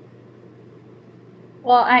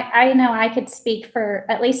 Well, I know I could speak for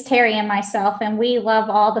at least Terry and myself, and we love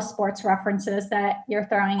all the sports references that you're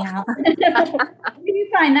throwing out. We do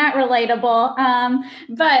find that relatable.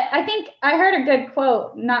 But I think I heard a good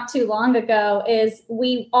quote not too long ago is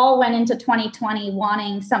we all went into 2020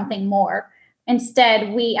 wanting something more.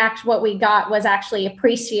 Instead, what we got was actually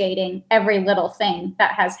appreciating every little thing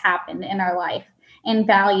that has happened in our life and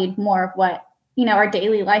valued more of what, our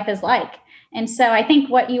daily life is like. And so I think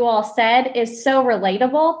what you all said is so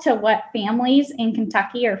relatable to what families in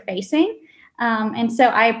Kentucky are facing. And so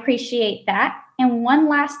I appreciate that. And one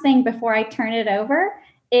last thing before I turn it over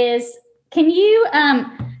is, can you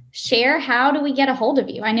share how do we get a hold of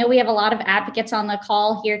you? I know we have a lot of advocates on the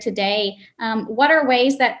call here today. What are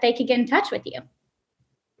ways that they could get in touch with you?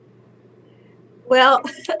 Well,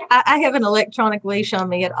 I have an electronic leash on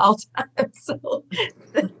me at all times. So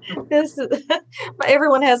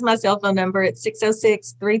everyone has my cell phone number. It's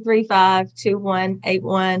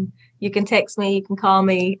 606-335-2181. You can text me. You can call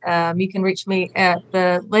me. You can reach me at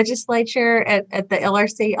the legislature at the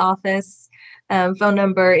LRC office. Phone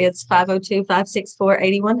number is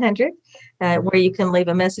 502-564-8100, where you can leave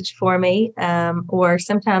a message for me. Or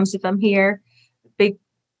sometimes if I'm here, be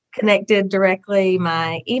connected directly.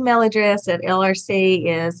 My email address at LRC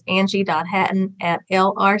is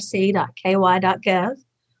angie.hatton@lrc.ky.gov.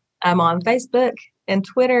 I'm on Facebook and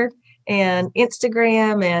Twitter and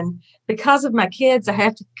Instagram. And because of my kids, I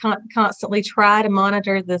have to constantly try to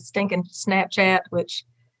monitor the stinking Snapchat, which,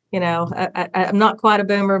 I'm not quite a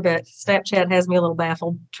boomer, but Snapchat has me a little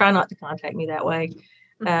baffled. Try not to contact me that way.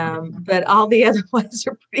 But all the other ones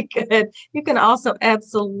are pretty good. You can also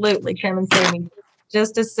absolutely come and see me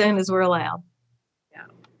just as soon as we're allowed.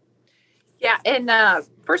 Yeah. And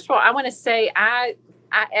first of all, I want to say I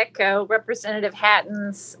echo Representative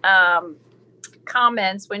Hatton's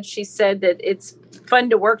comments when she said that it's fun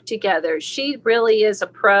to work together. She really is a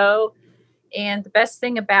pro. And the best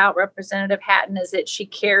thing about Representative Hatton is that she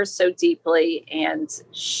cares so deeply and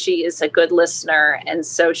she is a good listener. And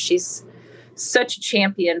so she's such a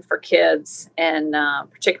champion for kids, and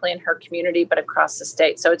particularly in her community, but across the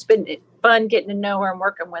state. So it's been fun getting to know her and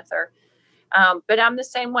working with her. But I'm the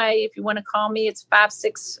same way. If you want to call me, it's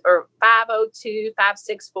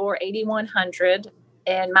 502-564-8100.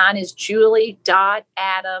 And mine is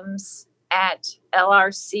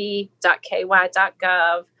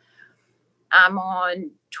julie.adams@lrc.ky.gov. I'm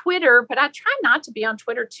on Twitter, but I try not to be on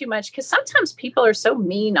Twitter too much because sometimes people are so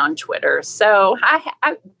mean on Twitter. So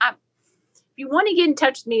if you want to get in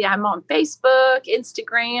touch with me, I'm on Facebook,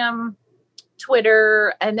 Instagram,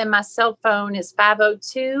 Twitter, and then my cell phone is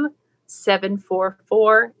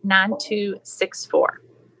 502-744-9264.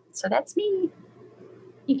 So that's me.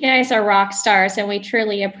 You guys are rock stars, and we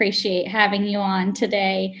truly appreciate having you on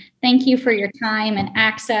today. Thank you for your time and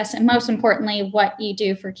access, and most importantly, what you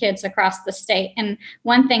do for kids across the state. And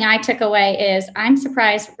one thing I took away is I'm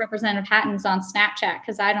surprised Representative Hatton's on Snapchat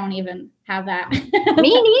because I don't even have that.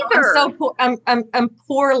 Me neither. I'm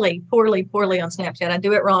poorly on Snapchat. I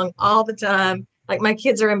do it wrong all the time. Like my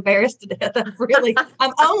kids are embarrassed to death. I'm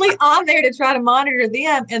only on there to try to monitor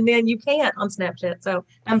them, and then you can't on Snapchat. So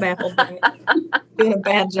I'm baffled. Doing a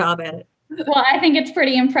bad job at it. Well, I think it's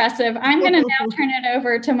pretty impressive. I'm going to now turn it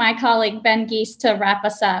over to my colleague, Ben Geese, to wrap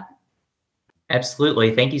us up.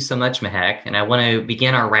 Absolutely. Thank you so much, Mahak. And I want to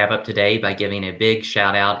begin our wrap up today by giving a big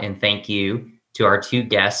shout out and thank you to our two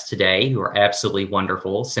guests today who are absolutely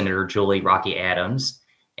wonderful, Senator Julie Rocky Adams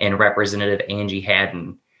and Representative Angie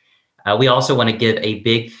Hatton. We also want to give a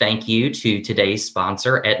big thank you to today's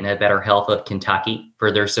sponsor, Aetna Better Health of Kentucky,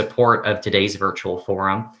 for their support of today's virtual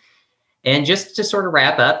forum. And just to sort of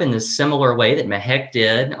wrap up in the similar way that Mehek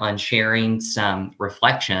did on sharing some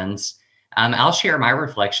reflections, I'll share my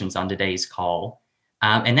reflections on today's call.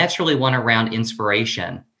 And that's really one around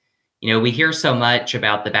inspiration. You know, we hear so much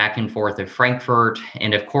about the back and forth of Frankfurt.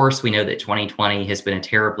 And of course, we know that 2020 has been a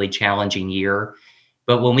terribly challenging year.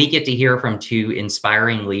 But when we get to hear from two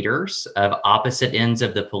inspiring leaders of opposite ends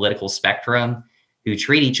of the political spectrum who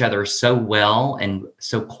treat each other so well and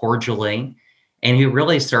so cordially, and who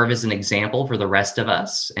really serve as an example for the rest of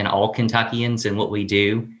us and all Kentuckians in what we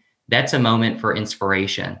do, that's a moment for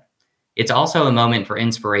inspiration. It's also a moment for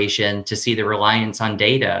inspiration to see the reliance on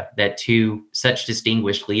data that two such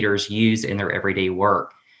distinguished leaders use in their everyday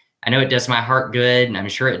work. I know it does my heart good, and I'm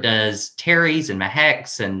sure it does Terry's and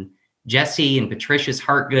Mehek's and Jesse and Patricia's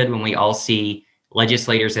heart good when we all see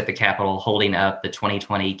legislators at the Capitol holding up the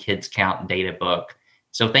 2020 Kids Count data book.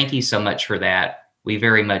 So thank you so much for that. We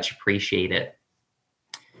very much appreciate it.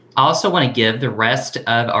 I also want to give the rest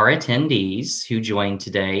of our attendees who joined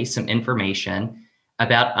today some information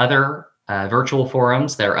about other virtual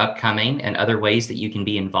forums that are upcoming and other ways that you can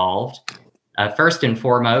be involved. First and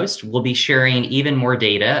foremost, we'll be sharing even more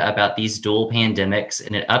data about these dual pandemics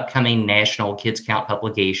in an upcoming National Kids Count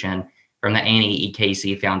publication from the Annie E.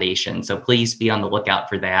 Casey Foundation. So please be on the lookout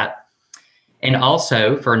for that. And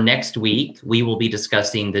also for next week, we will be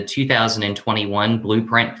discussing the 2021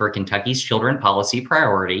 Blueprint for Kentucky's Children Policy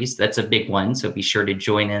Priorities. That's a big one, so be sure to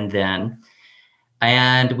join in then.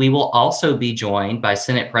 And we will also be joined by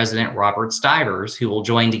Senate President Robert Stivers, who will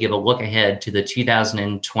join to give a look ahead to the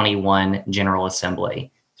 2021 General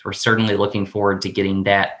Assembly. So we're certainly looking forward to getting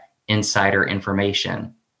that insider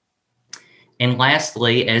information. And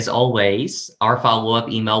lastly, as always, our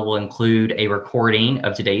follow-up email will include a recording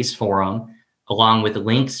of today's forum, along with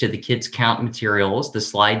links to the Kids Count materials, the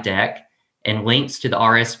slide deck, and links to the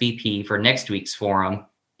RSVP for next week's forum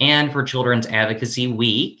and for Children's Advocacy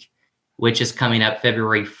Week, which is coming up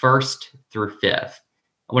February 1st through 5th.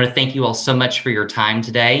 I want to thank you all so much for your time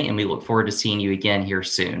today, and we look forward to seeing you again here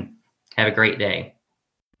soon. Have a great day.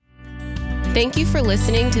 Thank you for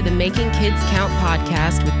listening to the Making Kids Count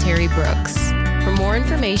podcast with Terry Brooks. For more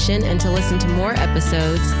information and to listen to more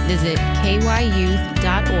episodes, visit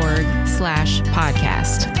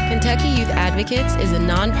kyouth.org/podcast. Kentucky Youth Advocates is a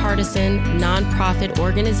nonpartisan, nonprofit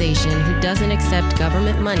organization who doesn't accept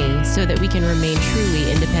government money so that we can remain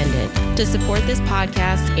truly independent. To support this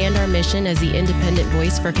podcast and our mission as the independent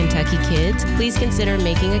voice for Kentucky kids, please consider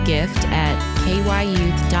making a gift at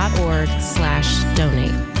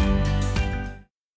kyouth.org/donate.